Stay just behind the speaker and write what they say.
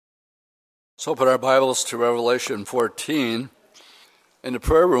Let's open our Bibles to Revelation 14. In the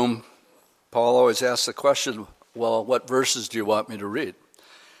prayer room, Paul always asks the question, well, what verses do you want me to read?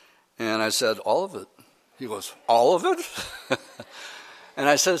 And I said, all of it. He goes, all of it? And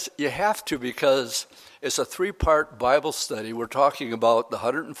I says, you have to, because it's a three-part Bible study. We're talking about the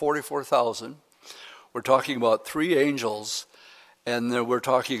 144,000. We're talking about three angels. And then we're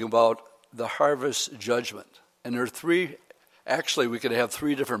talking about the harvest judgment. And there are three. Actually, we could have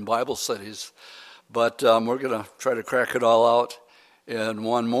three different Bible studies, but we're going to try to crack it all out in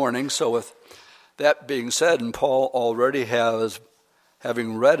one morning. So with that being said, and Paul already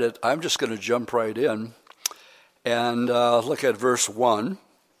having read it, I'm just going to jump right in and look at verse 1.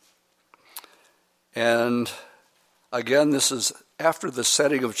 And again, this is after the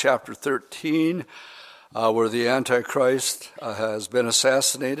setting of chapter 13, where the Antichrist has been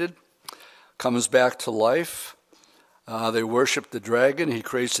assassinated, comes back to life. They worship the dragon. He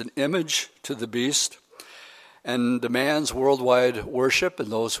creates an image to the beast and demands worldwide worship, and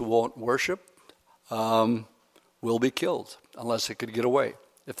those who won't worship will be killed unless they could get away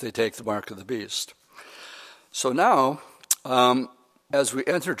if they take the mark of the beast. So now, as we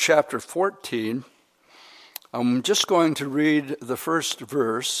enter chapter 14, I'm just going to read the first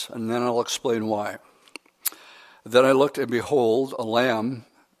verse, and then I'll explain why. Then I looked, and behold, a Lamb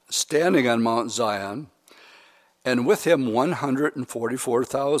standing on Mount Zion, and with him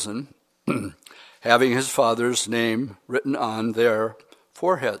 144,000, having his Father's name written on their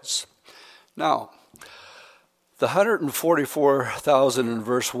foreheads. Now, the 144,000 in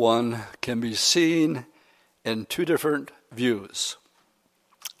verse 1 can be seen in two different views.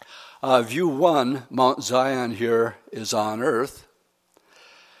 View 1, Mount Zion here is on earth,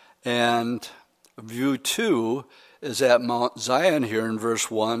 and view 2 is that Mount Zion here in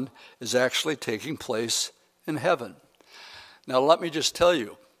verse 1 is actually taking place in heaven. Now let me just tell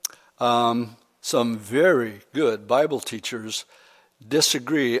you, some very good Bible teachers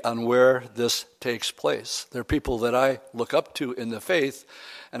disagree on where this takes place. They're people that I look up to in the faith,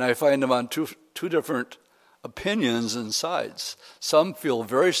 and I find them on two different opinions and sides. Some feel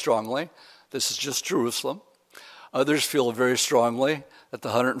very strongly this is just Jerusalem. Others feel very strongly that the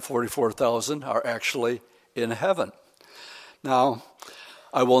 144,000 are actually in heaven. Now,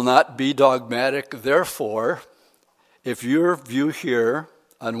 I will not be dogmatic. Therefore, if your view here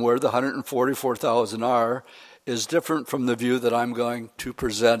on where the 144,000 are is different from the view that I'm going to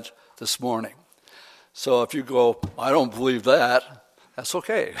present this morning. So if you go, I don't believe that, that's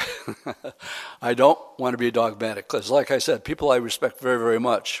okay. I don't want to be dogmatic because, like I said, people I respect very, very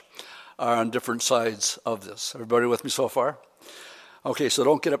much are on different sides of this. Everybody with me so far? Okay, so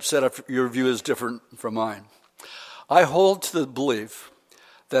don't get upset if your view is different from mine. I hold to the belief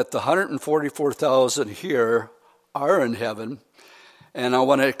that the 144,000 here are in heaven, and I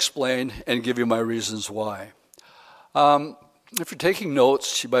want to explain and give you my reasons why. If you're taking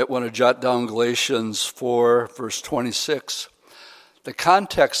notes, you might want to jot down Galatians 4, verse 26. The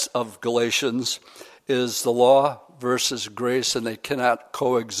context of Galatians is the law versus grace, and they cannot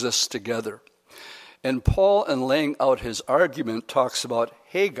coexist together. And Paul, in laying out his argument, talks about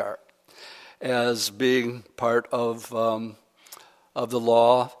Hagar as being part of the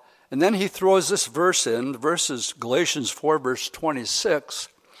law. And then he throws this verse in, verses Galatians 4, verse 26,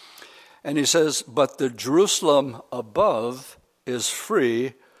 and he says, but the Jerusalem above is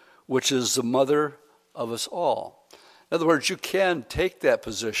free, which is the mother of us all. In other words, you can take that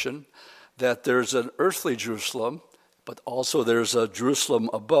position that there's an earthly Jerusalem, but also there's a Jerusalem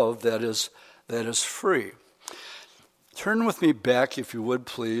above that is free. Turn with me back, if you would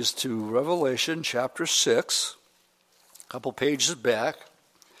please, to Revelation chapter 6, a couple pages back.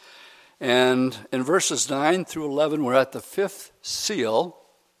 And in verses 9 through 11, we're at the fifth seal.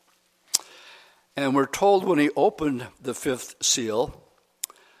 And we're told when he opened the fifth seal,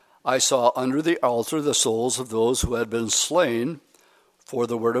 I saw under the altar the souls of those who had been slain for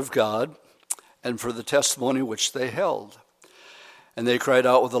the word of God and for the testimony which they held. And they cried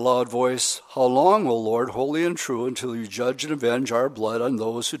out with a loud voice, how long, O Lord, holy and true, until you judge and avenge our blood on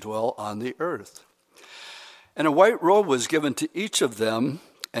those who dwell on the earth? And a white robe was given to each of them,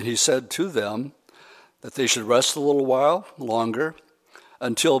 and he said to them that they should rest a little while longer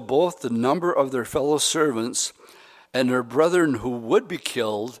until both the number of their fellow servants and their brethren who would be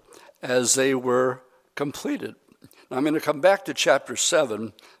killed as they were completed. Now I'm going to come back to chapter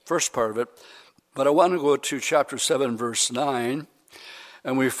 7, first part of it, but I want to go to chapter 7, verse 9,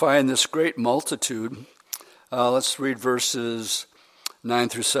 and we find this great multitude. Let's read verses 9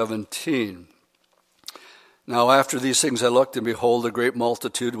 through 17. Now after these things I looked, and behold, a great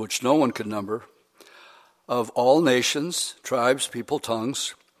multitude, which no one could number, of all nations, tribes, people,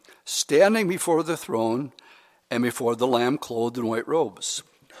 tongues, standing before the throne and before the Lamb clothed in white robes,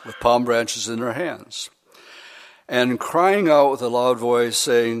 with palm branches in their hands, and crying out with a loud voice,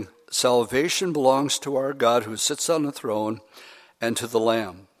 saying, "Salvation belongs to our God who sits on the throne and to the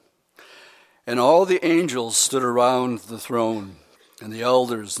Lamb." And all the angels stood around the throne, and the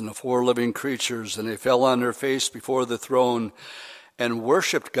elders and the four living creatures, and they fell on their face before the throne and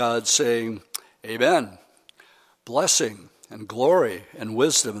worshipped God, saying, "Amen. Blessing and glory and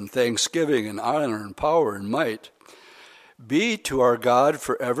wisdom and thanksgiving and honor and power and might be to our God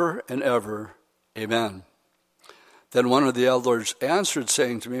forever and ever. Amen." Then one of the elders answered,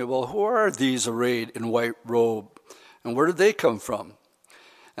 saying to me, "Well, who are these arrayed in white robe, and where did they come from?"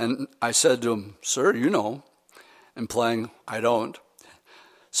 And I said to him, "Sir, you know," implying I don't.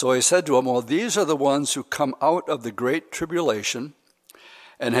 So he said to him, "Well, these are the ones who come out of the great tribulation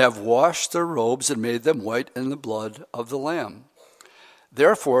and have washed their robes and made them white in the blood of the Lamb.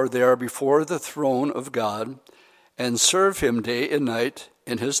 Therefore they are before the throne of God and serve him day and night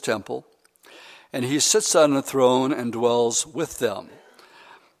in his temple, and he sits on the throne and dwells with them.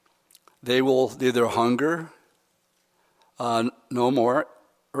 They will neither hunger no more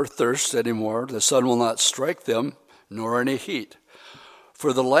or thirst anymore. The sun will not strike them, nor any heat.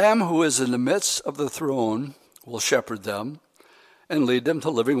 For the Lamb who is in the midst of the throne will shepherd them and lead them to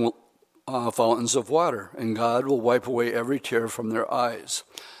living fountains of water, and God will wipe away every tear from their eyes."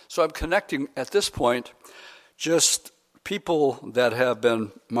 So I'm connecting at this point just people that have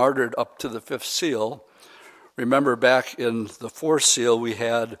been martyred up to the fifth seal. Remember back in the fourth seal we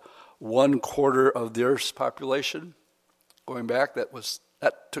had 1/4 of the earth's population going back.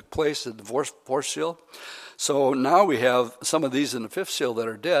 That took place in the fourth seal. So now we have some of these in the fifth seal that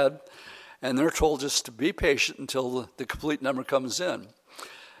are dead, and they're told just to be patient until the complete number comes in.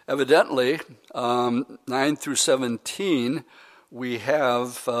 Evidently, 9 through 17, we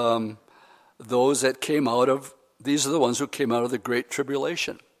have those that came out of, these are the ones who came out of the Great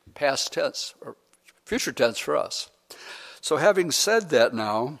Tribulation, past tense, or future tense for us. So having said that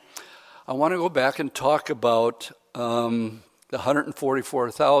now, I want to go back and talk about the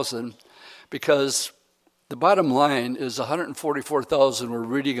 144,000, because the bottom line is the 144,000 we're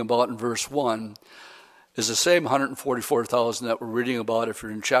reading about in verse 1 is the same 144,000 that we're reading about if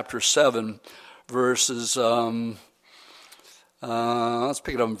you're in chapter 7, verses, let's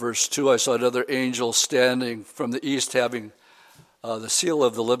pick it up in verse 2. "I saw another angel standing from the east having the seal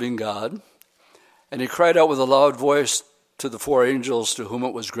of the living God. And he cried out with a loud voice to the four angels to whom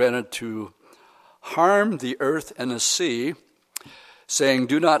it was granted to harm the earth and the sea, saying,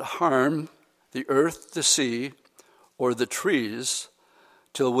 'Do not harm the earth, the sea, or the trees,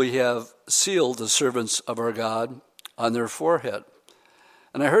 till we have sealed the servants of our God on their forehead.'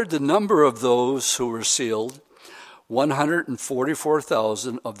 And I heard the number of those who were sealed,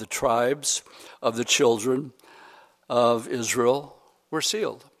 144,000 of the tribes of the children of Israel were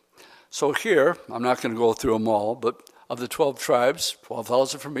sealed." So here, I'm not going to go through them all, but of the 12 tribes,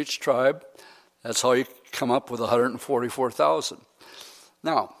 12,000 from each tribe, that's how you come up with 144,000.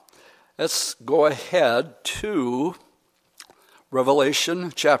 Now, let's go ahead to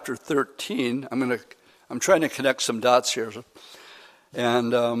Revelation chapter 13. I'm trying to connect some dots here.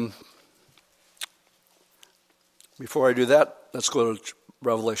 And before I do that, let's go to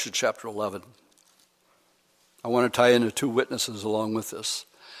Revelation chapter 11. I want to tie in the two witnesses along with this.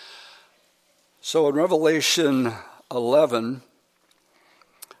 So in Revelation 11,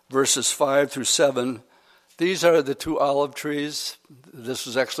 verses 5 through 7, these are the two olive trees. This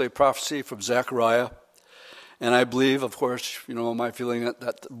was actually a prophecy from Zechariah. And I believe, of course, my feeling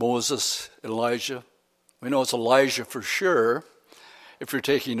that Moses, Elijah, we know it's Elijah for sure. If you're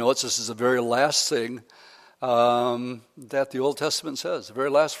taking notes, this is the very last thing that the Old Testament says. The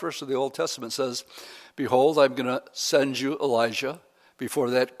very last verse of the Old Testament says, "Behold, I'm going to send you Elijah before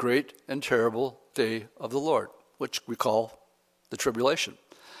that great and terrible day of the Lord," which we call the tribulation.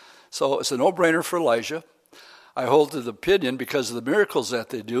 So it's a no-brainer for Elijah. I hold to the opinion, because of the miracles that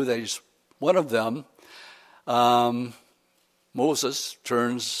they do, that he's one of them. Moses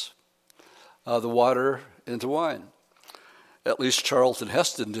turns the water into wine. At least Charlton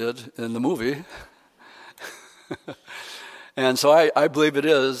Heston did in the movie. And so I believe it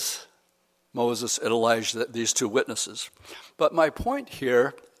is Moses and Elijah, these two witnesses. But my point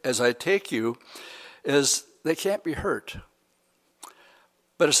here, as I take you, is they can't be hurt.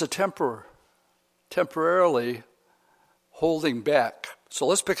 But it's a temporarily holding back. So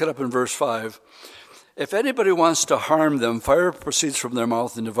let's pick it up in verse 5. "If anybody wants to harm them, fire proceeds from their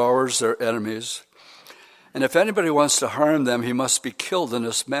mouth and devours their enemies. And if anybody wants to harm them, he must be killed in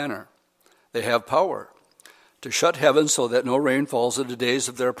this manner. They have power to shut heaven so that no rain falls in the days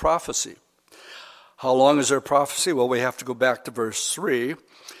of their prophecy. How long is their prophecy? Well, we have to go back to verse 3.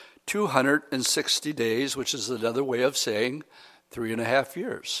 260 days, which is another way of saying 3.5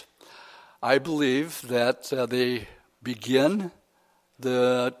 years. I believe that they begin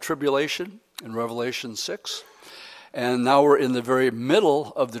the tribulation in Revelation 6, and now we're in the very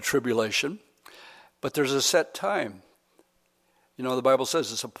middle of the tribulation, but there's a set time. You know, the Bible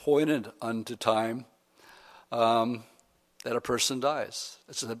says it's appointed unto time that a person dies.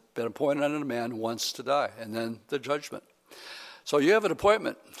 It's been appointed unto a man who wants to die, and then the judgment. So you have an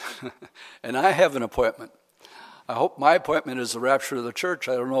appointment, and I have an appointment. I hope my appointment is the rapture of the church.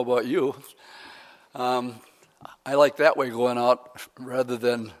 I don't know about you. I like that way going out rather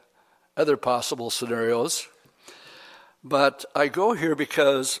than other possible scenarios. But I go here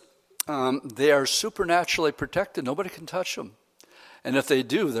because they are supernaturally protected. Nobody can touch them. And if they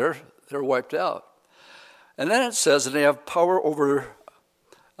do, they're wiped out. And then it says that they have power over...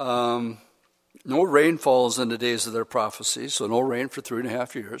 no rain falls in the days of their prophecy, so no rain for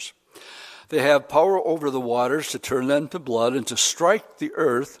 3.5 years. They have power over the waters to turn them to blood and to strike the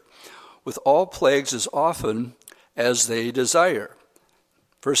earth with all plagues as often as they desire.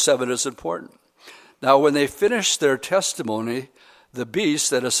 Verse 7 is important. Now when they finish their testimony, the beast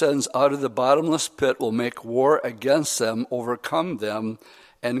that ascends out of the bottomless pit will make war against them, overcome them,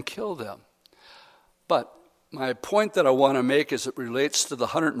 and kill them. But my point that I want to make as it relates to the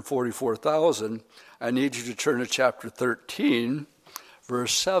 144,000, I need you to turn to chapter 13,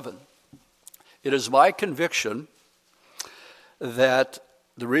 verse 7. It is my conviction that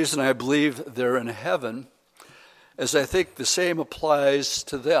the reason I believe they're in heaven is I think the same applies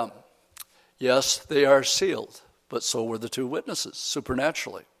to them. Yes, they are sealed, but so were the two witnesses,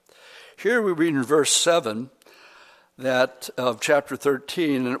 supernaturally. Here we read in verse 7 that of chapter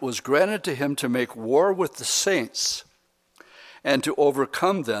 13, and it was granted to him to make war with the saints and to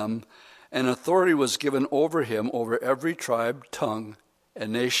overcome them, and authority was given over him over every tribe, tongue,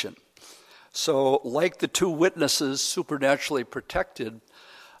 and nation. So like the two witnesses supernaturally protected,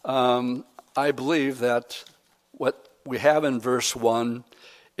 I believe that what we have in verse 1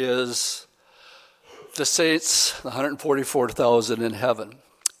 is the saints, the 144,000 in heaven.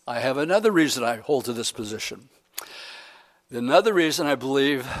 I have another reason I hold to this position. Another reason I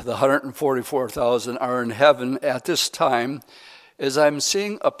believe the 144,000 are in heaven at this time is I'm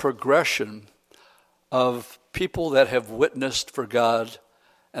seeing a progression of people that have witnessed for God,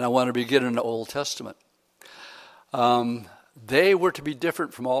 and I want to begin in the Old Testament. They were to be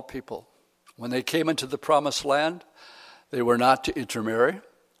different from all people. When they came into the promised land, they were not to intermarry.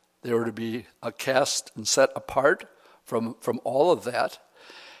 They were to be cast and set apart from all of that.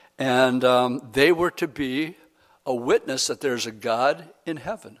 And they were to be a witness that there's a God in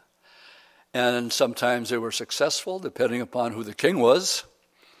heaven. And sometimes they were successful, depending upon who the king was.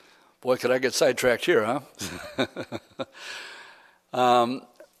 Boy, could I get sidetracked here, huh?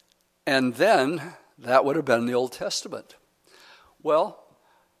 And then that would have been the Old Testament. Well,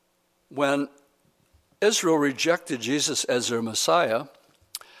 when Israel rejected Jesus as their Messiah,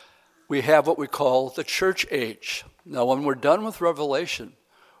 we have what we call the church age. Now, when we're done with Revelation,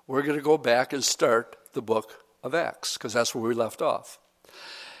 we're going to go back and start the book of Acts, because that's where we left off.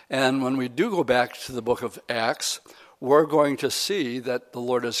 And when we do go back to the book of Acts, we're going to see that the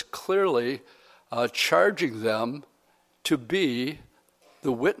Lord is clearly charging them to be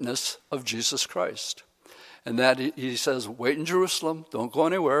the witness of Jesus Christ. And that he says, wait in Jerusalem, don't go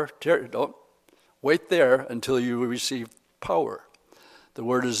anywhere, don't wait there until you receive power. The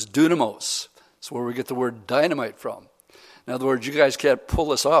word is dunamos. It's where we get the word dynamite from. In other words, you guys can't pull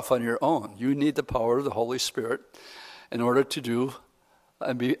this off on your own. You need the power of the Holy Spirit in order to do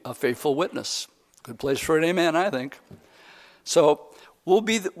and be a faithful witness. Good place for an amen, I think. So we'll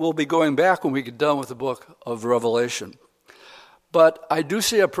be going back when we get done with the book of Revelation. But I do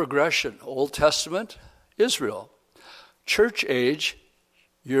see a progression. Old Testament, Israel. Church age,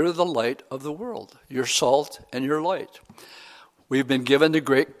 you're the light of the world. You're salt and you're light. We've been given the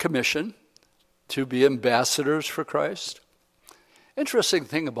Great Commission to be ambassadors for Christ. Interesting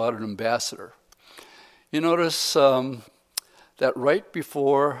thing about an ambassador. You notice that right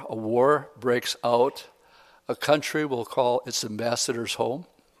before a war breaks out, a country will call its ambassadors home.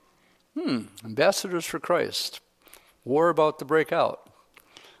 Ambassadors for Christ. War about to break out.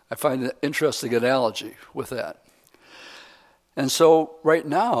 I find an interesting analogy with that. And so right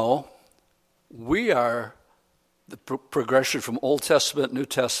now, we are the progression from Old Testament, New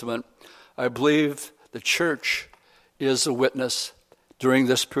Testament. I believe the church is a witness during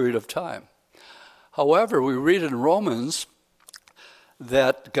this period of time. However, we read in Romans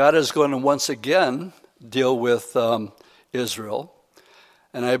that God is going to once again deal with Israel.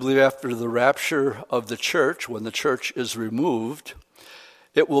 And I believe after the rapture of the church, when the church is removed,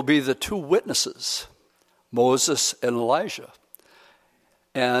 it will be the two witnesses, Moses and Elijah.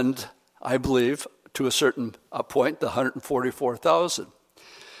 And I believe, to a certain point, the 144,000.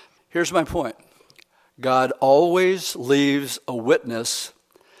 Here's my point. God always leaves a witness,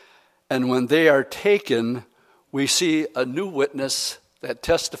 and when they are taken, we see a new witness that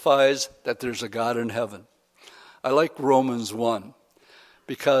testifies that there's a God in heaven. I like Romans 1,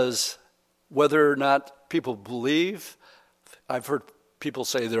 because whether or not people believe, I've heard people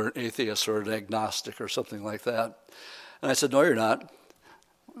say they're an atheist or an agnostic or something like that. And I said, no, you're not.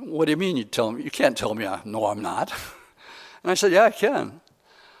 What do you mean you tell me? You can't tell me, no, I'm not. And I said, yeah, I can.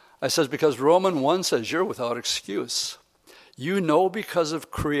 I said, because Romans 1 says you're without excuse. You know because of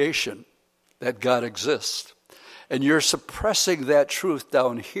creation that God exists. And you're suppressing that truth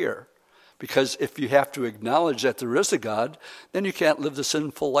down here. Because if you have to acknowledge that there is a God, then you can't live the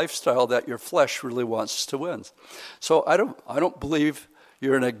sinful lifestyle that your flesh really wants to win. So I don't believe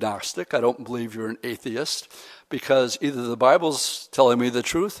you're an agnostic. I don't believe you're an atheist. Because either the Bible's telling me the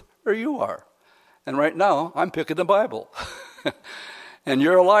truth or you are. And right now, I'm picking the Bible. And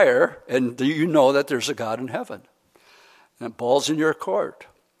you're a liar, and you know that there's a God in heaven. And it ball's in your court.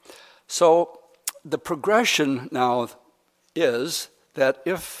 So the progression now is that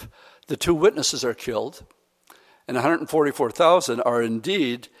if the two witnesses are killed, and 144,000 are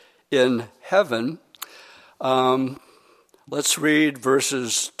indeed in heaven, let's read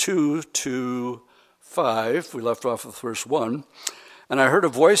verses 2 to 5. We left off with verse 1. And I heard a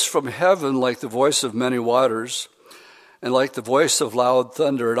voice from heaven like the voice of many waters, and like the voice of loud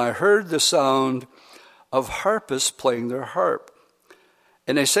thunder. And I heard the sound of harpists playing their harp.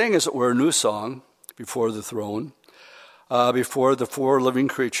 And they sang, as it were, a new song before the throne, before the four living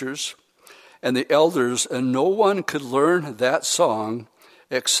creatures and the elders, and no one could learn that song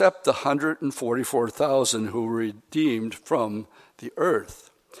except the 144,000 who were redeemed from the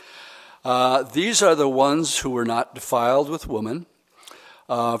earth. These are the ones who were not defiled with woman,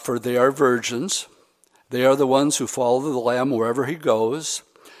 for they are virgins. They are the ones who follow the Lamb wherever he goes.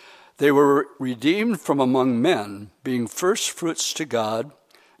 They were redeemed from among men, being first fruits to God,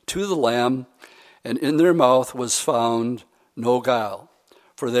 to the Lamb, and in their mouth was found no guile,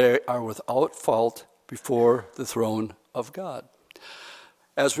 for they are without fault before the throne of God.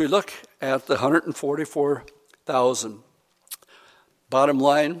 As we look at the 144,000, bottom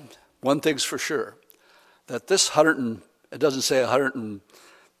line, one thing's for sure, that this it doesn't say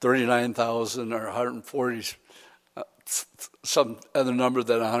 139,000 or 140, some other number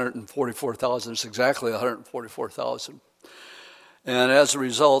than 144,000. It's exactly 144,000. And as a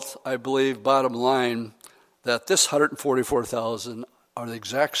result, I believe, bottom line, that this 144,000 are the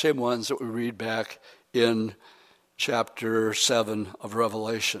exact same ones that we read back in chapter 7 of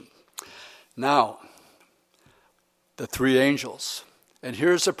Revelation. Now, the three angels. And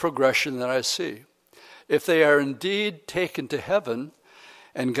here's the progression that I see. If they are indeed taken to heaven,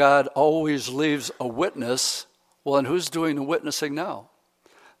 and God always leaves a witness, well, and who's doing the witnessing now?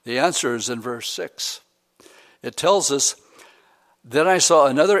 The answer is in verse 6. It tells us, then I saw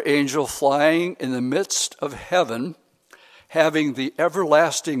another angel flying in the midst of heaven, having the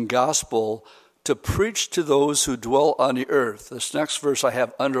everlasting gospel to preach to those who dwell on the earth. This next verse I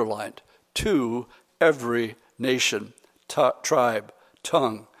have underlined. To every nation, tribe,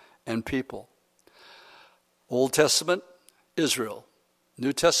 tongue, and people. Old Testament, Israel.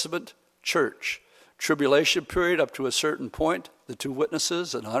 New Testament, church. Tribulation period up to a certain point, the two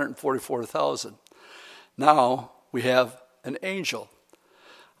witnesses and 144,000. Now we have an angel.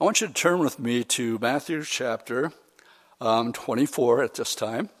 I want you to turn with me to Matthew chapter 24 at this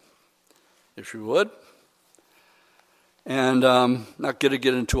time, if you would. And not going to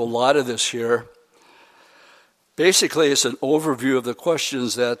get into a lot of this here. Basically, it's an overview of the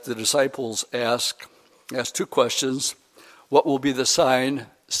questions that the disciples ask. Ask two questions. What will be the sign,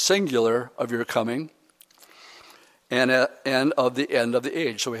 singular, of your coming, and of the end of the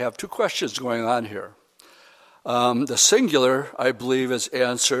age? So we have two questions going on here. The singular, I believe, is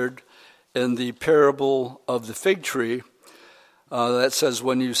answered in the parable of the fig tree. That says,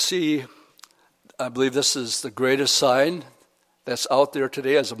 when you see, I believe this is the greatest sign that's out there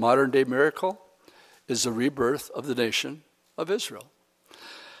today as a modern-day miracle, is the rebirth of the nation of Israel.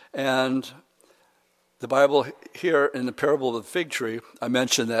 And the Bible here in the parable of the fig tree, I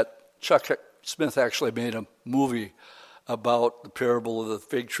mentioned that Chuck Smith actually made a movie about the parable of the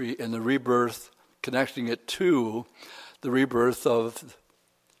fig tree and the rebirth, connecting it to the rebirth of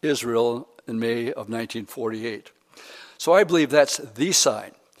Israel in May of 1948. So I believe that's the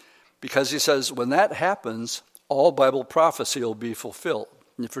sign. because he says when that happens, all Bible prophecy will be fulfilled.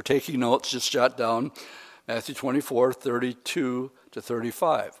 And if you're taking notes, just jot down Matthew 24, 32 to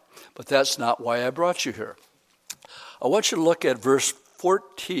 35. But that's not why I brought you here. I want you to look at verse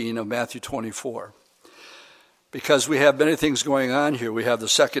 14 of Matthew 24. Because we have many things going on here. We have the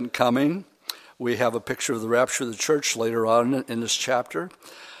second coming. We have a picture of the rapture of the church later on in this chapter.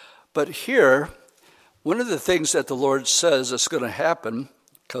 But here, one of the things that the Lord says is going to happen,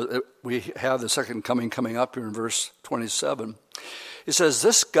 because we have the second coming up here in verse 27. He says,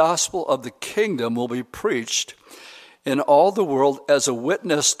 this gospel of the kingdom will be preached in all the world as a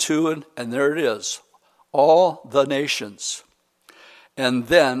witness to, and there it is, all the nations. And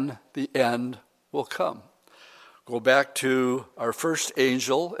then the end will come. Go back to our first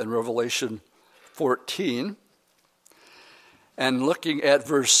angel in Revelation 14. And looking at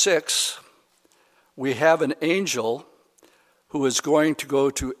verse 6, we have an angel who is going to go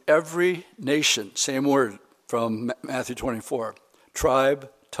to every nation, same word from Matthew 24, tribe,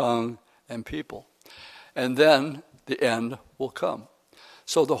 tongue, and people. And then the end will come.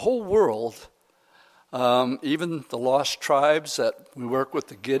 So the whole world, even the lost tribes that we work with,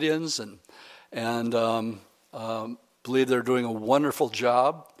 the Gideons, and believe they're doing a wonderful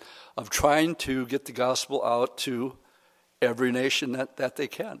job of trying to get the gospel out to every nation that they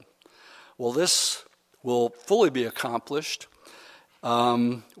can. Well, this will fully be accomplished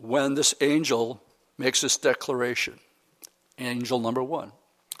when this angel makes this declaration. Angel number 1.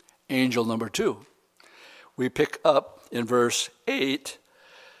 Angel number 2. We pick up in verse 8.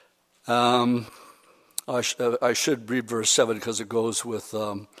 I should read verse 7 because it goes with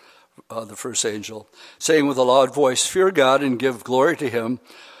the first angel. Saying with a loud voice, fear God and give glory to him,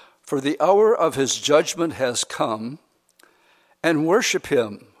 for the hour of his judgment has come, and worship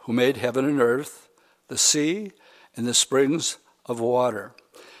him who made heaven and earth, the sea, and the springs of water.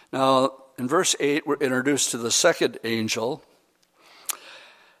 Now, in verse 8, we're introduced to the second angel.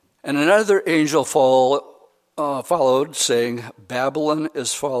 And another angel followed, saying, Babylon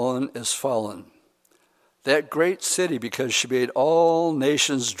is fallen, that great city, because she made all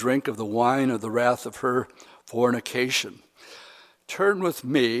nations drink of the wine of the wrath of her fornication. Turn with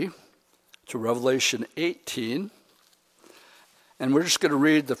me to Revelation 18. And we're just going to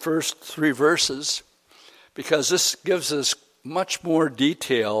read the first 3 verses, because this gives us much more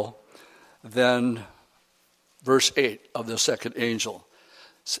detail than verse 8 of the second angel.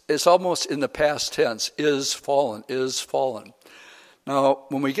 It's almost in the past tense, is fallen. Now,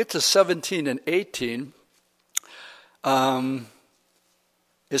 when we get to 17 and 18,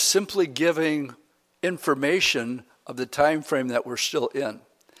 it's simply giving information of the time frame that we're still in.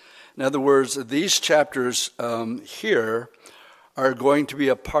 In other words, these chapters here are going to be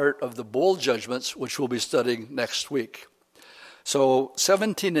a part of the bowl judgments, which we'll be studying next week. So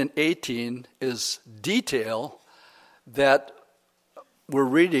 17 and 18 is detail that we're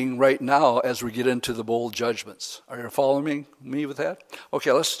reading right now as we get into the bowl judgments. Are you following me with that?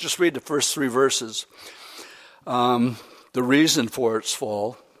 Okay, let's just read the first 3 verses. The reason for its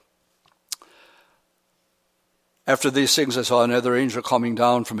fall. After these things I saw another angel coming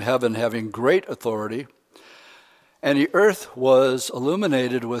down from heaven, having great authority, and the earth was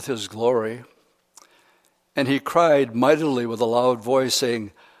illuminated with his glory. And he cried mightily with a loud voice,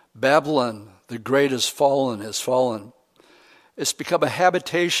 saying, Babylon, the great is fallen. It's become a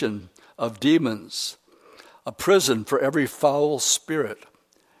habitation of demons, a prison for every foul spirit,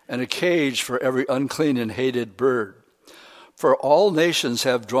 and a cage for every unclean and hated bird. For all nations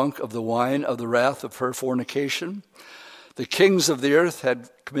have drunk of the wine of the wrath of her fornication. The kings of the earth had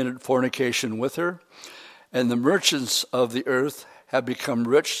committed fornication with her, and the merchants of the earth have become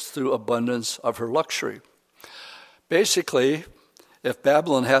rich through abundance of her luxury. Basically, if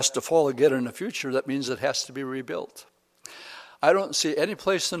Babylon has to fall again in the future, that means it has to be rebuilt. I don't see any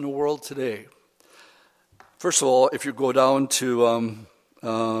place in the world today. First of all, if you go down to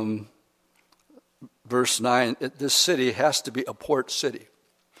verse 9, this city has to be a port city.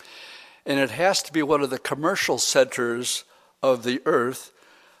 And it has to be one of the commercial centers of the earth.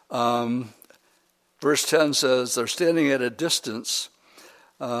 Verse 10 says, they're standing at a distance.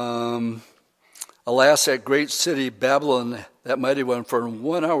 Alas, that great city, Babylon, that mighty one, for in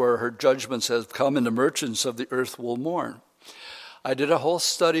 1 hour her judgments have come, and the merchants of the earth will mourn. I did a whole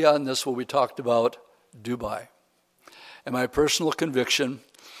study on this where we talked about Dubai. And my personal conviction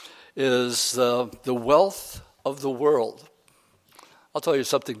is the wealth of the world. I'll tell you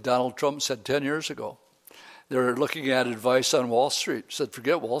something Donald Trump said 10 years ago. They were looking at advice on Wall Street. He said,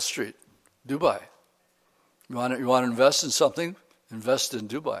 forget Wall Street, Dubai. You want to invest in something? Invest in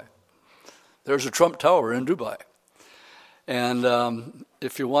Dubai. There's a Trump Tower in Dubai. And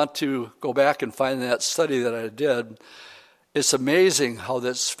if you want to go back and find that study that I did, it's amazing how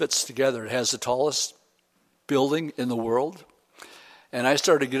this fits together. It has the tallest building in the world. And I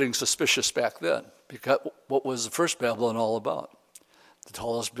started getting suspicious back then, because what was the first Babylon all about? The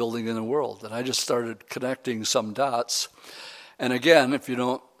tallest building in the world. And I just started connecting some dots. And again, if you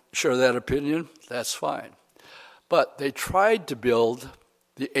don't share that opinion, that's fine. But they tried to build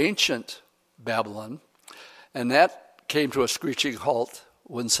the ancient Babylon, and that came to a screeching halt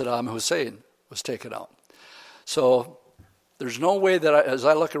when Saddam Hussein was taken out. So there's no way that, as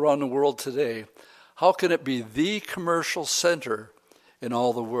I look around the world today, how can it be the commercial center in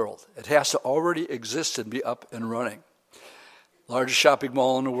all the world? It has to already exist and be up and running. Largest shopping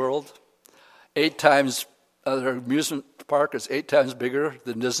mall in the world, 8 times, their amusement park is 8 times bigger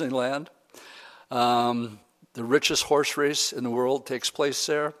than Disneyland. The richest horse race in the world takes place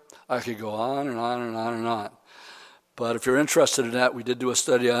there. I could go on and on and on and on. But if you're interested in that, we did do a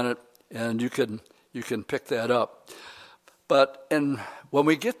study on it, and you can pick that up. But when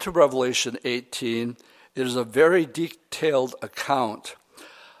we get to Revelation 18, it is a very detailed account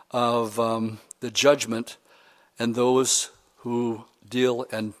of the judgment and those who deal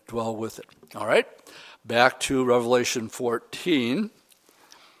and dwell with it. All right, back to Revelation 14,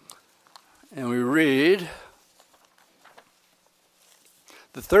 and we read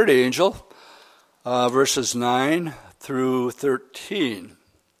the third angel, verses 9 through 13.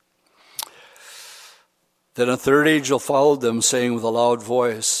 Then a third angel followed them, saying with a loud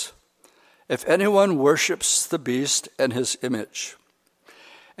voice, "If anyone worships the beast and his image,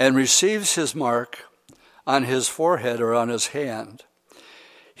 and receives his mark on his forehead or on his hand,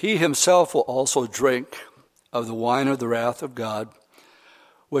 he himself will also drink of the wine of the wrath of God,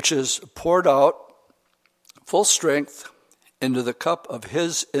 which is poured out full strength into the cup of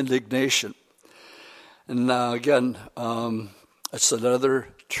his indignation." And again, it's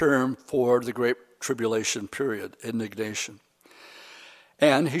another term for the great tribulation period, indignation.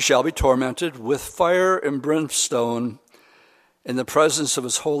 "And he shall be tormented with fire and brimstone in the presence of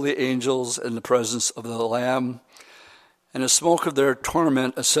his holy angels, in the presence of the Lamb. And the smoke of their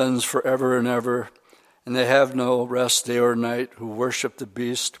torment ascends forever and ever. And they have no rest day or night who worship the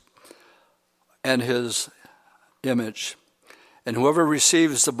beast and his image, and whoever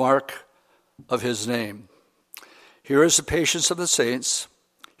receives the mark of his name. Here is the patience of the saints.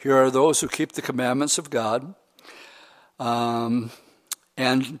 Here are those who keep the commandments of God and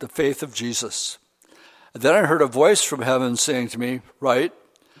the faith of Jesus." And then I heard a voice from heaven saying to me, "Write,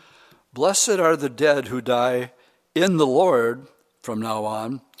 blessed are the dead who die in the Lord from now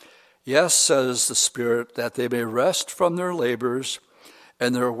on. Yes, says the Spirit, that they may rest from their labors,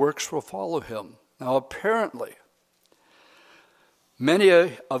 and their works will follow him." Now apparently,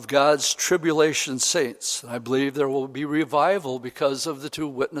 many of God's tribulation saints, I believe there will be revival because of the 2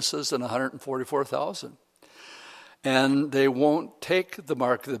 witnesses and 144,000. And they won't take the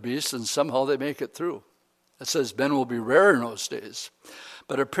mark of the beast, and somehow they make it through. It says men will be rare in those days.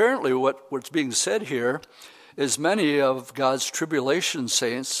 But apparently what's being said here is many of God's tribulation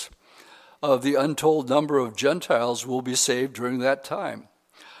saints, of the untold number of Gentiles, will be saved during that time,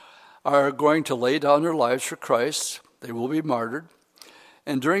 are going to lay down their lives for Christ. They will be martyred.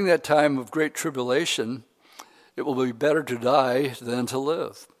 And during that time of great tribulation, it will be better to die than to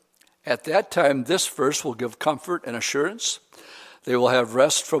live. At that time, this verse will give comfort and assurance. They will have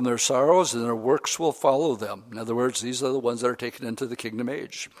rest from their sorrows, and their works will follow them. In other words, these are the ones that are taken into the kingdom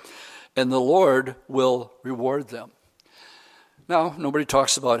age. And the Lord will reward them. Now, nobody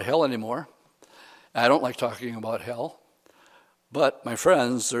talks about hell anymore. I don't like talking about hell. But, my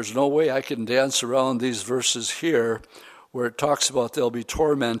friends, there's no way I can dance around these verses here where it talks about they'll be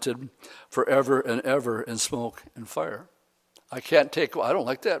tormented forever and ever in smoke and fire. I don't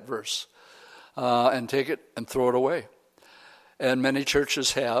like that verse, and take it and throw it away. And many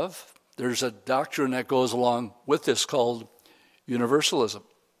churches have. There's a doctrine that goes along with this called universalism.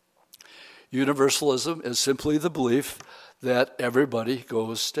 Universalism is simply the belief that everybody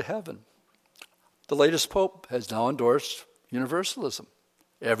goes to heaven. The latest pope has now endorsed universalism.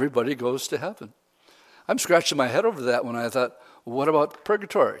 Everybody goes to heaven. I'm scratching my head over that one. I thought, well, what about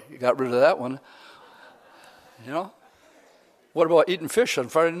purgatory? You got rid of that one. You know? What about eating fish on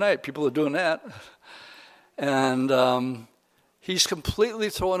Friday night? People are doing that. And he's completely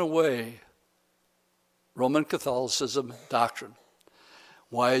thrown away Roman Catholicism doctrine.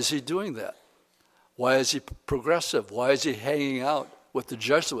 Why is he doing that? Why is he progressive? Why is he hanging out with the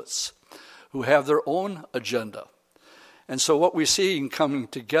Jesuits who have their own agenda? And so what we see coming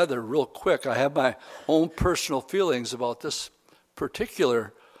together real quick, I have my own personal feelings about this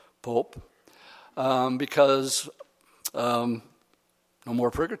particular pope, because No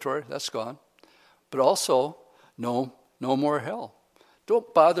more purgatory, that's gone. But also, no more hell.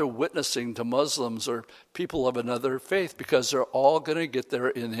 Don't bother witnessing to Muslims or people of another faith because they're all going to get there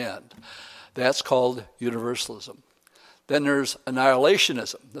in the end. That's called universalism. Then there's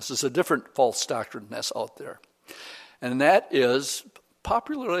annihilationism. This is a different false doctrine that's out there. And that is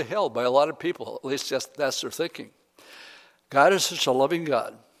popularly held by a lot of people, at least that's their thinking. God is such a loving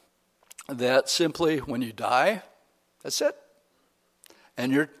God that simply when you die, that's it.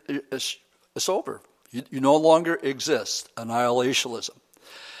 And it's over. You no longer exist, annihilationism.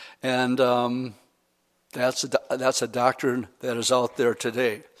 And that's a doctrine that is out there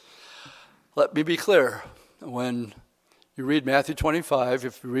today. Let me be clear. When you read Matthew 25,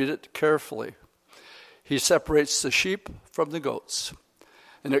 if you read it carefully, he separates the sheep from the goats.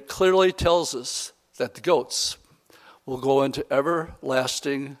 And it clearly tells us that the goats will go into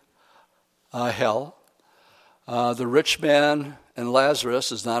everlasting hell. The rich man and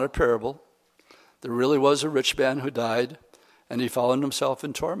Lazarus is not a parable. There really was a rich man who died, and he found himself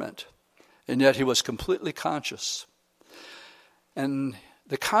in torment. And yet he was completely conscious. And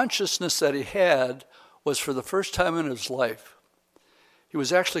the consciousness that he had was for the first time in his life. He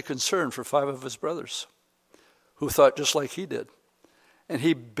was actually concerned for 5 of his brothers who thought just like he did. And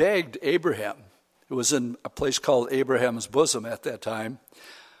he begged Abraham, who was in a place called Abraham's bosom at that time,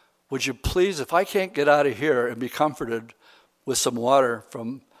 would you please, if I can't get out of here and be comforted with some water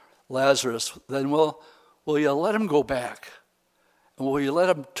from Lazarus, then will you let him go back? And will you let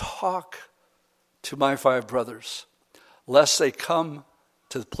him talk to my 5 brothers, lest they come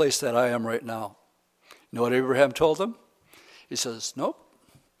to the place that I am right now? You know what Abraham told them? He says, nope.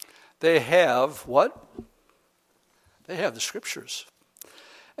 They have what? They have the scriptures.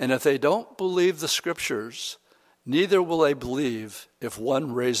 And if they don't believe the scriptures, neither will they believe if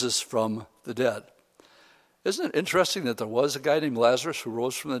one raises from the dead. Isn't it interesting that there was a guy named Lazarus who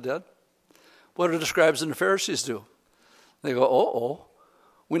rose from the dead? What do the scribes and the Pharisees do? They go,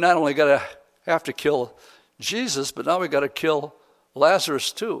 we not only have to kill Jesus, but now we got to kill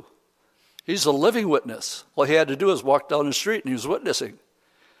Lazarus too. He's a living witness. All he had to do was walk down the street and he was witnessing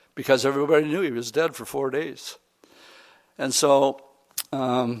because everybody knew he was dead for 4 days. And so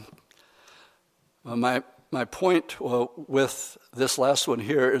my point with this last one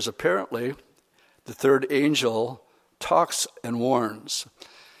here is apparently the third angel talks and warns.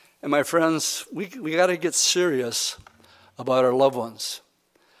 And my friends, we got to get serious about our loved ones.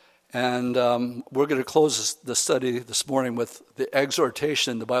 And we're going to close the study this morning with the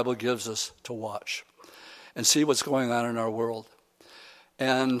exhortation the Bible gives us to watch and see what's going on in our world.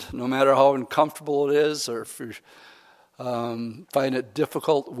 And no matter how uncomfortable it is, or if you find it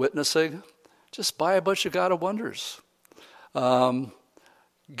difficult witnessing, just buy a bunch of God of Wonders.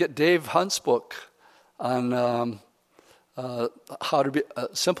 Get Dave Hunt's book on how to be,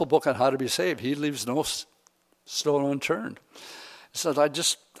 a simple book on how to be saved. He leaves no stone unturned. He said, I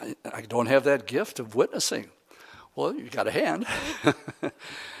don't have that gift of witnessing. Well, you got a hand.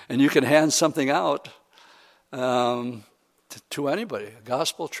 And you can hand something out to anybody, a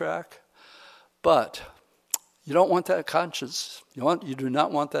gospel tract. But you don't want that conscience. You do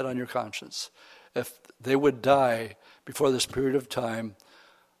not want that on your conscience. If they would die before this period of time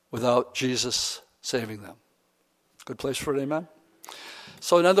without Jesus saving them. Good place for an amen?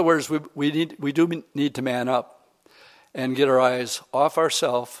 So in other words, we do need to man up and get our eyes off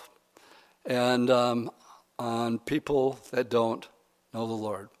ourselves and on people that don't know the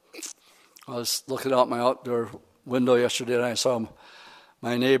Lord. I was looking out my outdoor window yesterday and I saw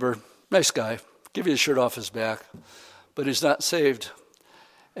my neighbor, nice guy, give you his shirt off his back, but he's not saved.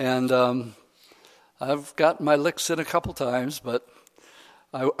 And I've gotten my licks in a couple times, but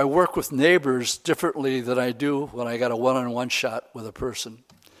I work with neighbors differently than I do when I got a one-on-one shot with a person.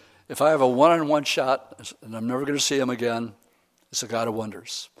 If I have a one-on-one shot and I'm never going to see him again, it's a God of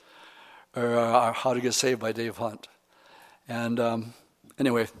Wonders. Or How to Get Saved by Dave Hunt. And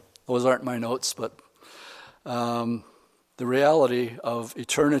anyway, those aren't my notes, but the reality of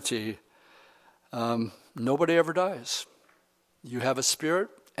eternity, nobody ever dies. You have a spirit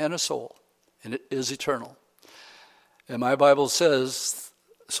and a soul, and it is eternal. And my Bible says,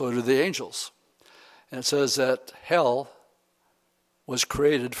 so do the angels. And it says that hell was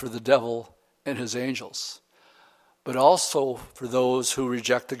created for the devil and his angels, but also for those who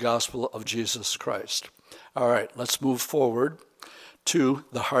reject the gospel of Jesus Christ. All right, let's move forward to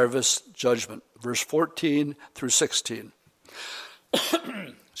the harvest judgment, verse 14 through 16.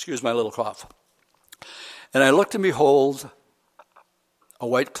 Excuse my little cough. And I looked and behold a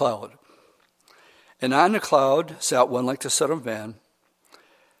white cloud. And on the cloud sat one like the Son of Man,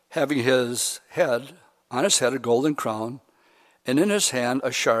 having his head on his head a golden crown, and in his hand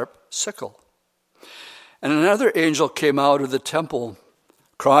a sharp sickle. And another angel came out of the temple,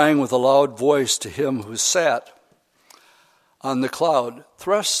 crying with a loud voice to him who sat on the cloud,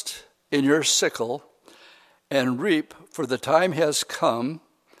 "Thrust in your sickle and reap, for the time has come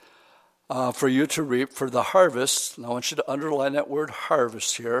for you to reap, for the harvest," and I want you to underline that word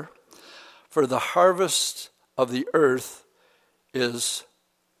harvest here, "for the harvest of the earth is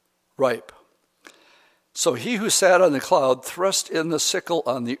ripe." So he who sat on the cloud thrust in the sickle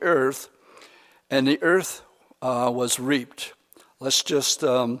on the earth, and the earth was reaped. Let's just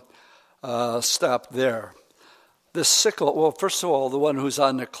stop there. This sickle, well, first of all, the one who's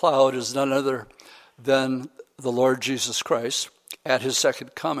on the cloud is none other than the Lord Jesus Christ at his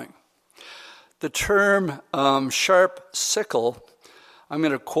second coming. The term sharp sickle, I'm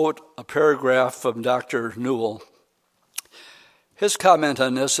going to quote a paragraph from Dr. Newell. His comment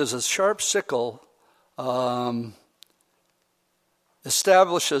on this is a sharp sickle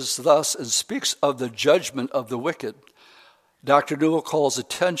establishes thus and speaks of the judgment of the wicked. Dr. Newell calls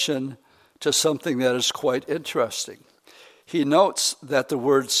attention to something that is quite interesting. He notes that the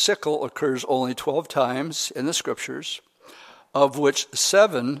word sickle occurs only 12 times in the scriptures, of which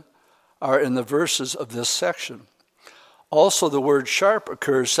 7 are in the verses of this section. Also, the word sharp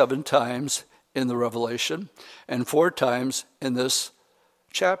occurs 7 times in the Revelation and 4 times in this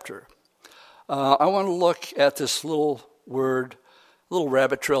chapter. I want to look at this little word, little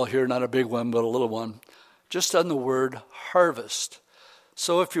rabbit trail here, not a big one, but a little one, just on the word harvest.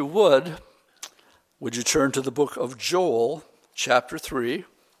 So if you would you turn to the book of Joel, chapter 3.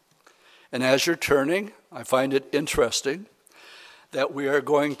 And as you're turning, I find it interesting that we are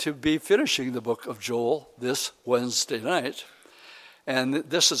going to be finishing the book of Joel this Wednesday night. And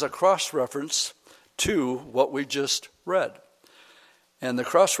this is a cross-reference to what we just read. And the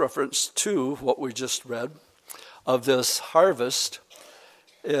cross-reference to what we just read of this harvest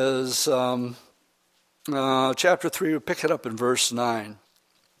is chapter 3. We pick it up in verse 9.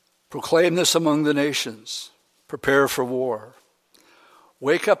 "Proclaim this among the nations. Prepare for war.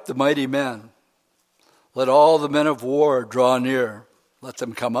 Wake up the mighty men. Let all the men of war draw near. Let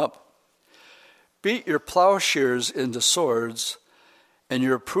them come up. Beat your plowshares into swords and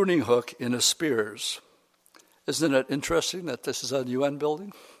your pruning hook into spears." Isn't it interesting that this is a UN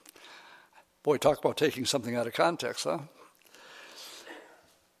building? Boy, talk about taking something out of context, huh?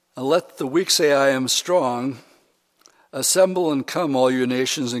 "And let the weak say, I am strong. Assemble and come, all you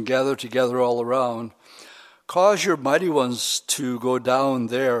nations, and gather together all around. Cause your mighty ones to go down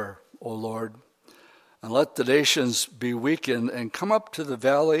there, O Lord. And let the nations be weakened and come up to the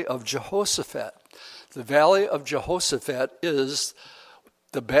valley of Jehoshaphat." The valley of Jehoshaphat is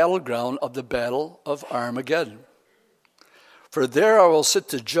the battleground of the battle of Armageddon. "For there I will sit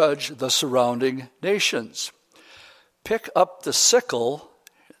to judge the surrounding nations. Pick up the sickle,"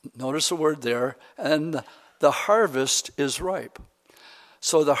 notice the word there, "and the harvest is ripe."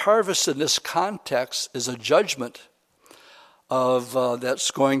 So the harvest in this context is a judgment of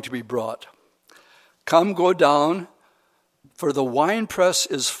that's going to be brought. "Come, go down, for the winepress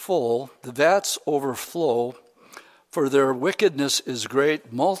is full, the vats overflow, for their wickedness is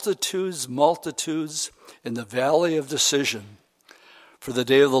great, multitudes, multitudes in the valley of decision. For the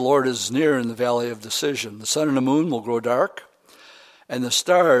day of the Lord is near in the valley of decision. The sun and the moon will grow dark, and the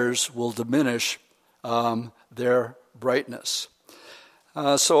stars will diminish their brightness."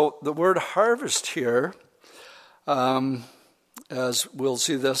 So the word harvest here, as we'll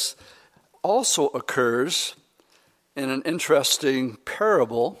see this, also occurs in an interesting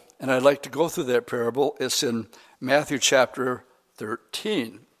parable, and I'd like to go through that parable. It's in Matthew chapter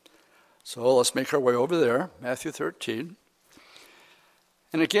 13. So let's make our way over there, Matthew 13.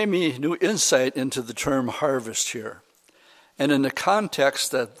 And it gave me new insight into the term harvest here. And in the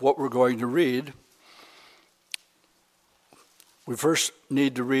context of what we're going to read, we first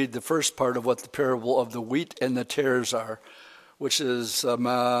need to read the first part of what the parable of the wheat and the tares are, which is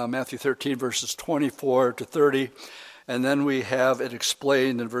Matthew 13, verses 24 to 30. And then we have it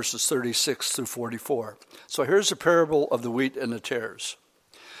explained in verses 36 through 44. So here's the parable of the wheat and the tares.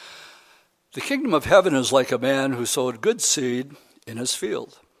 "The kingdom of heaven is like a man who sowed good seed in his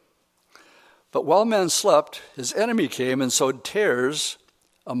field. But while man slept, his enemy came and sowed tares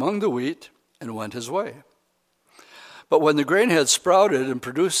among the wheat and went his way. But when the grain had sprouted and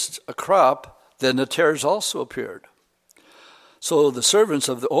produced a crop, then the tares also appeared. So the servants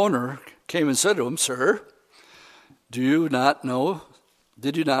of the owner came and said to him, 'Sir, did you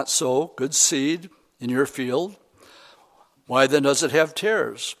not sow good seed in your field? Why then does it have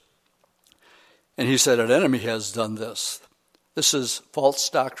tares?' And he said, 'An enemy has done this.'" This is false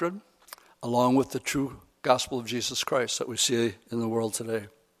doctrine along with the true gospel of Jesus Christ that we see in the world today.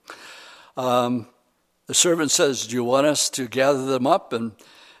 The servant says, do you want us to gather them up and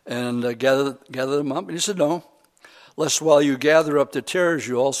gather them up? And he said, no, lest while you gather up the tares,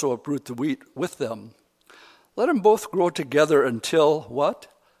 you also uproot the wheat with them. Let them both grow together until what?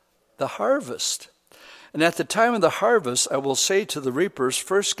 The harvest. And at the time of the harvest, I will say to the reapers,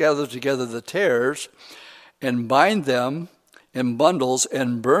 first gather together the tares and bind them in bundles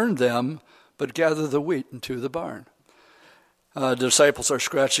and burn them, but gather the wheat into the barn. The disciples are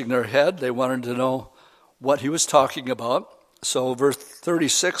scratching their head. They wanted to know what he was talking about. So verse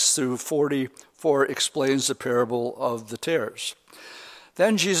 36 through 44 explains the parable of the tares.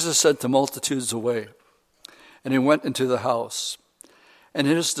 Then Jesus sent the multitudes away, and he went into the house. And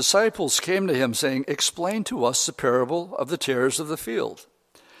his disciples came to him, saying, explain to us the parable of the tares of the field.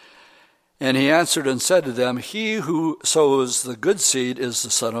 And he answered and said to them, he who sows the good seed is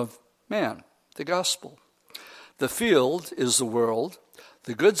the Son of Man, the gospel. The field is the world.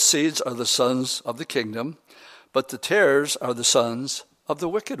 The good seeds are the sons of the kingdom, but the tares are the sons of the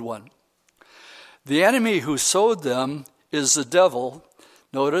wicked one. The enemy who sowed them is the devil.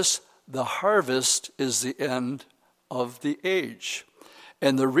 Notice, the harvest is the end of the age,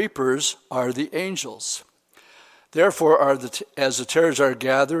 and the reapers are the angels. Therefore, as the tares are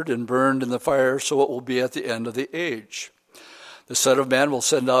gathered and burned in the fire, so it will be at the end of the age. The Son of Man will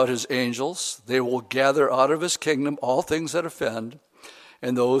send out his angels. They will gather out of his kingdom all things that offend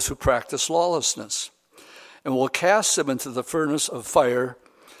and those who practice lawlessness, and will cast them into the furnace of fire.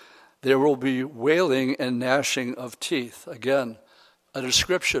 There will be wailing and gnashing of teeth. Again, a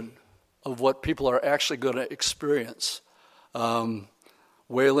description of what people are actually going to experience.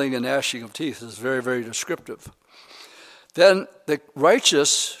 Wailing and gnashing of teeth is very, very descriptive. Then the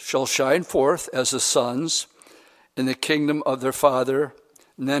righteous shall shine forth as the sons in the kingdom of their Father.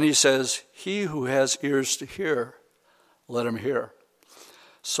 And then he says, he who has ears to hear, let him hear.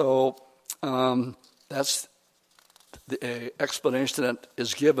 So that's the explanation that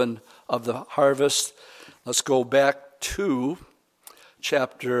is given of the harvest. Let's go back to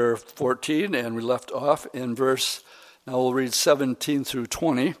chapter 14, and we left off in verse, now we'll read 17 through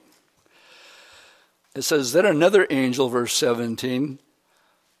 20. It says, then another angel, verse 17,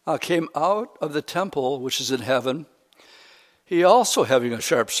 came out of the temple which is in heaven, he also having a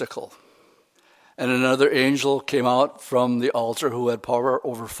sharp sickle. And another angel came out from the altar who had power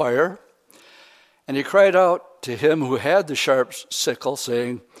over fire, and he cried out to him who had the sharp sickle,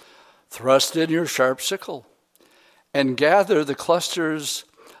 saying, thrust in your sharp sickle, and gather the clusters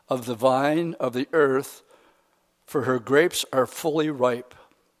of the vine of the earth, for her grapes are fully ripe.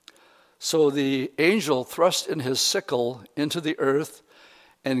 So the angel thrust in his sickle into the earth,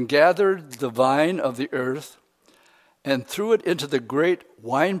 and gathered the vine of the earth, and threw it into the great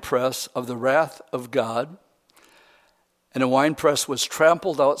winepress of the wrath of God. And the winepress was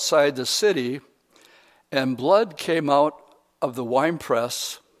trampled outside the city, and blood came out of the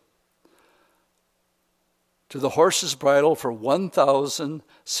winepress to the horse's bridle for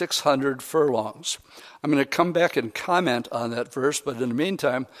 1,600 furlongs. I'm going to come back and comment on that verse, but in the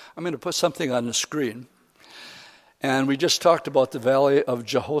meantime, I'm going to put something on the screen. And we just talked about the Valley of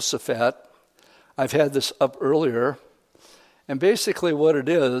Jehoshaphat. I've had this up earlier. And basically what it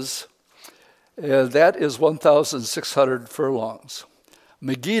is, that is 1,600 furlongs.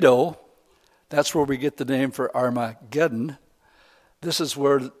 Megiddo, that's where we get the name for Armageddon. This is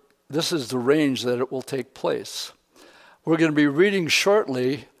the range that it will take place. We're going to be reading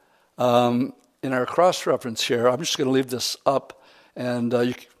shortly in our cross-reference here. I'm just going to leave this up, and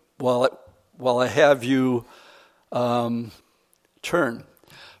while I have you turn.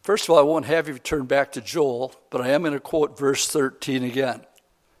 First of all, I won't have you turn back to Joel, but I am going to quote verse 13 again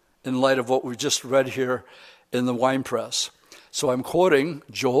in light of what we just read here in the winepress. So I'm quoting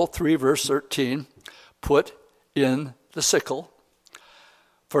Joel 3, verse 13, put in the sickle,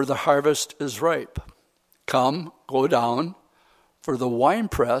 for the harvest is ripe. Come, go down, for the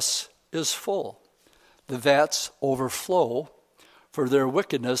winepress is full. The vats overflow, for their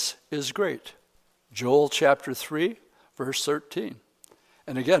wickedness is great. Joel chapter 3, verse 13.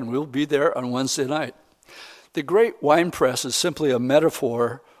 And again, we'll be there on Wednesday night. The great winepress is simply a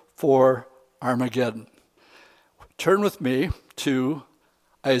metaphor for Armageddon. Turn with me to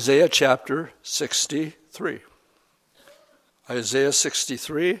Isaiah chapter 63. Isaiah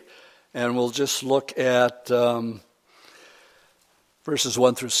 63, and we'll just look at verses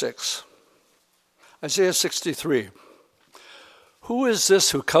 1 through 6. Isaiah 63. Who is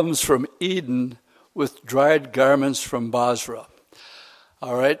this who comes from Eden with dried garments from Basra?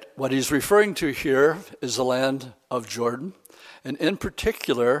 All right, what he's referring to here is the land of Jordan, and in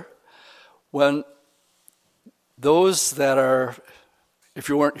particular, When those that are, if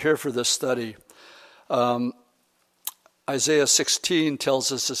you weren't here for this study, Isaiah 16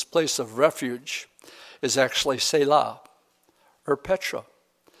 tells us this place of refuge is actually Selah, or Petra.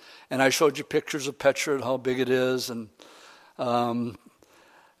 And I showed you pictures of Petra and how big it is, and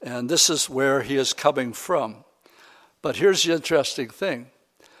this is where he is coming from. But here's the interesting thing.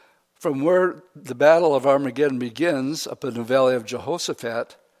 From where the Battle of Armageddon begins, up in the Valley of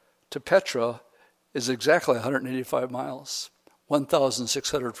Jehoshaphat, to Petra is exactly 185 miles,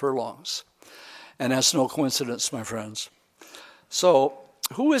 1,600 furlongs. And that's no coincidence, my friends. So,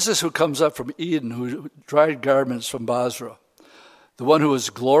 who is this who comes up from Eden, who dried garments from Basra? The one who is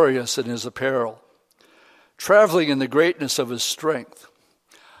glorious in his apparel, traveling in the greatness of his strength.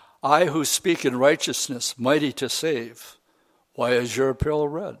 I who speak in righteousness, mighty to save. Why is your apparel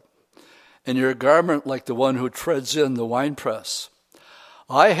red? And your garment like the one who treads in the winepress.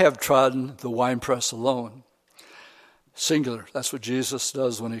 I have trodden the winepress alone. Singular, that's what Jesus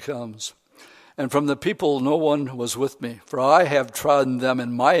does when he comes. And from the people no one was with me, for I have trodden them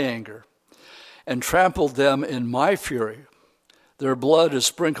in my anger, and trampled them in my fury. Their blood is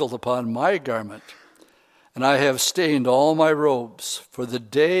sprinkled upon my garment, and I have stained all my robes, for the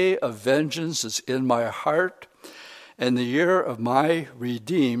day of vengeance is in my heart, and the year of my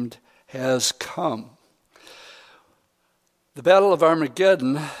redeemed has come. The Battle of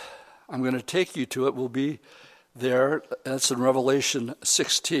Armageddon, I'm going to take you to it, will be there. That's in Revelation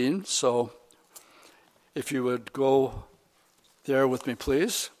 16. So if you would go there with me,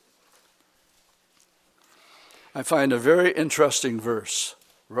 please. I find a very interesting verse.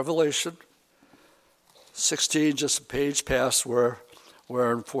 Revelation 16, just a page past where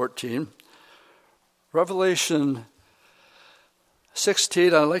we're in 14. Revelation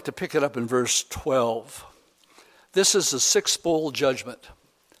 16, I'd like to pick it up in verse 12. This is the sixth bowl judgment.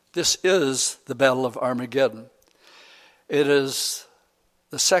 This is the Battle of Armageddon. It is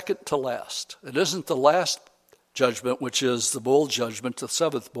the second to last. It isn't the last judgment, which is the bowl judgment, the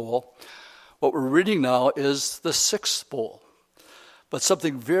seventh bowl. What we're reading now is the sixth bowl. But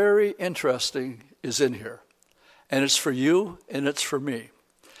something very interesting is in here. And it's for you and it's for me.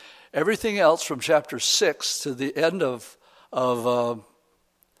 Everything else from chapter 6 to the end of the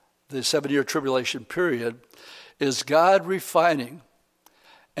 7-year tribulation period is God refining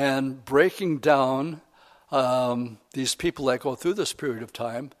and breaking down these people that go through this period of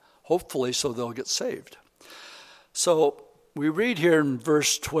time, hopefully so they'll get saved. So we read here in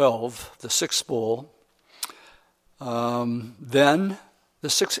verse 12, the sixth bowl, then the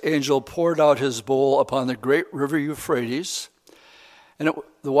sixth angel poured out his bowl upon the great river Euphrates, and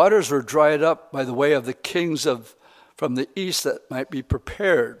the waters were dried up by the way of the kings from the east that might be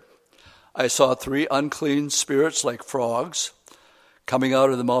prepared. I saw 3 unclean spirits like frogs coming out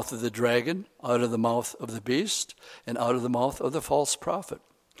of the mouth of the dragon, out of the mouth of the beast, and out of the mouth of the false prophet.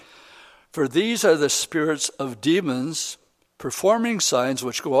 For these are the spirits of demons, performing signs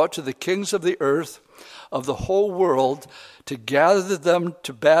which go out to the kings of the earth, of the whole world, to gather them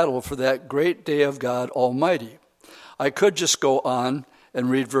to battle for that great day of God Almighty. I could just go on and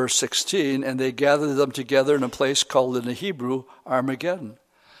read verse 16, and they gather them together in a place called in the Hebrew Armageddon.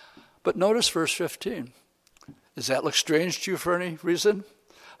 But notice verse 15. Does that look strange to you for any reason?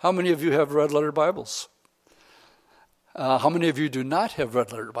 How many of you have red letter Bibles? How many of you do not have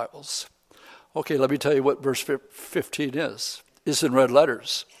red letter Bibles? Okay, let me tell you what verse 15 is. It's in red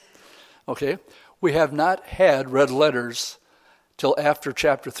letters. Okay, we have not had red letters till after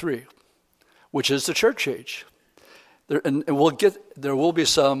chapter 3, which is the church age. There will be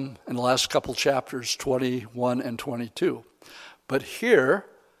some in the last couple chapters, 21 and 22. But here,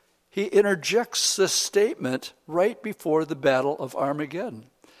 he interjects this statement right before the Battle of Armageddon.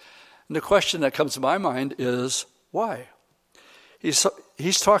 And the question that comes to my mind is, why?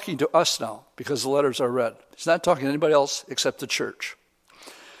 He's talking to us now because the letters are red. He's not talking to anybody else except the church.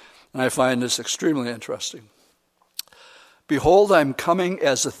 And I find this extremely interesting. Behold, I'm coming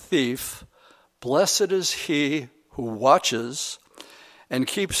as a thief. Blessed is he who watches and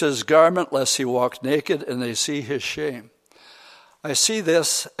keeps his garment lest he walk naked and they see his shame. I see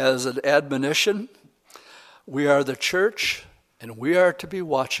this as an admonition. We are the church and we are to be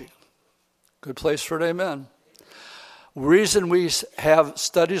watching. Good place for an amen. The reason we have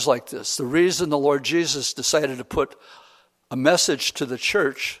studies like this, the reason the Lord Jesus decided to put a message to the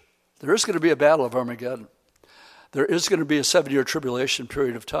church, there is going to be a battle of Armageddon. There is going to be a 7-year tribulation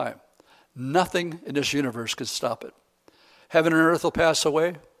period of time. Nothing in this universe can stop it. Heaven and earth will pass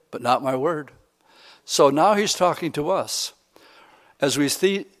away, but not my word. So now he's talking to us. As we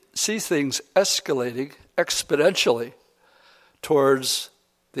see things escalating exponentially towards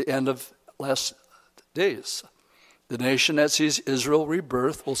the end of last days. The nation that sees Israel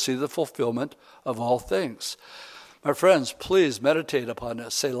rebirth will see the fulfillment of all things. My friends, please meditate upon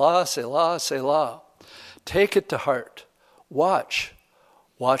this. Selah, Selah, Selah. Take it to heart. Watch.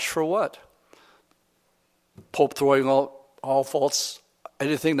 Watch for what? Pope throwing all false,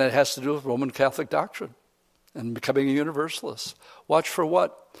 anything that has to do with Roman Catholic doctrine and becoming a universalist. Watch for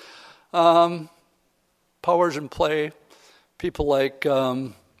what? Powers in play. People like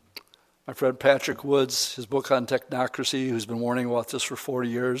my friend Patrick Woods, his book on technocracy, who's been warning about this for 40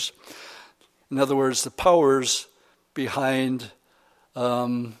 years. In other words, the powers behind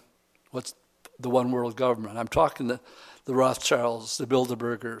what's the one world government. I'm talking the Rothschilds, the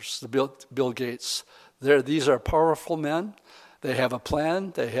Bilderbergers, the Bill Gates. These are powerful men. They have a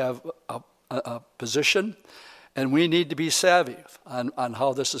plan. They have a position. And we need to be savvy on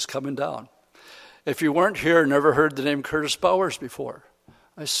how this is coming down. If you weren't here and never heard the name Curtis Bowers before,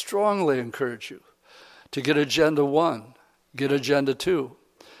 I strongly encourage you to get Agenda 1, get Agenda 2.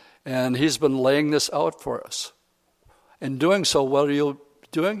 And he's been laying this out for us. In doing so, what are you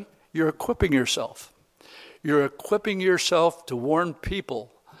doing? You're equipping yourself. You're equipping yourself to warn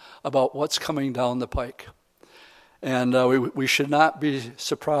people about what's coming down the pike. And we should not be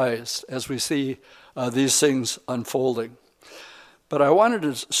surprised as we see these things unfolding. But I wanted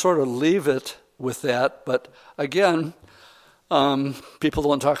to sort of leave it with that. But again, people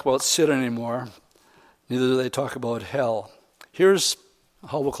don't talk about sin anymore. Neither do they talk about hell. Here's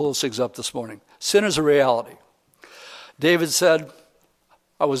how we'll close things up this morning. Sin is a reality. David said,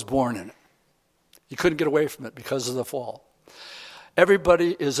 I was born in it. You couldn't get away from it because of the fall.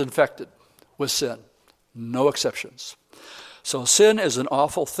 Everybody is infected with sin. No exceptions. So sin is an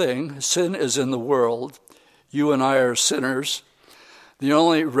awful thing. Sin is in the world. You and I are sinners. The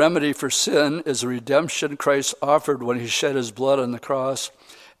only remedy for sin is the redemption Christ offered when he shed his blood on the cross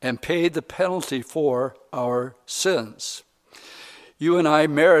and paid the penalty for our sins. You and I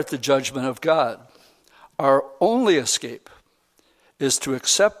merit the judgment of God. Our only escape is to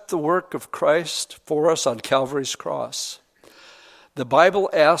accept the work of Christ for us on Calvary's cross. The Bible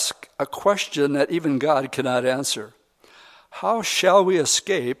asks a question that even God cannot answer. How shall we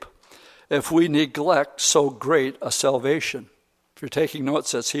escape if we neglect so great a salvation? If you're taking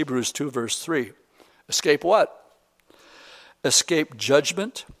notes, that's Hebrews 2, verse 3. Escape what? Escape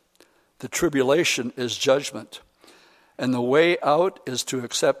judgment. The tribulation is judgment. And the way out is to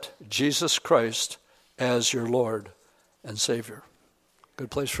accept Jesus Christ as your Lord and Savior. Good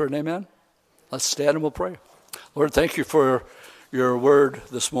place for an amen? Let's stand and we'll pray. Lord, thank you for your word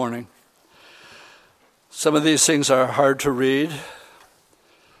this morning. Some of these things are hard to read,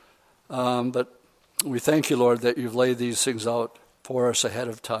 but we thank you, Lord, that you've laid these things out for us ahead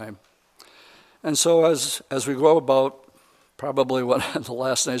of time. And so as we go about probably one of the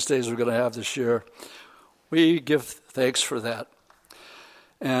last nice days we're going to have this year, we give thanks for that.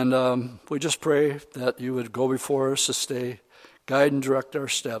 And we just pray that you would go before us to stay, guide and direct our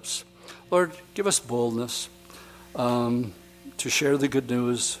steps. Lord, give us boldness to share the good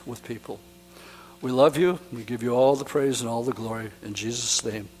news with people. We love you. We give you all the praise and all the glory. In Jesus'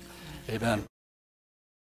 name, amen.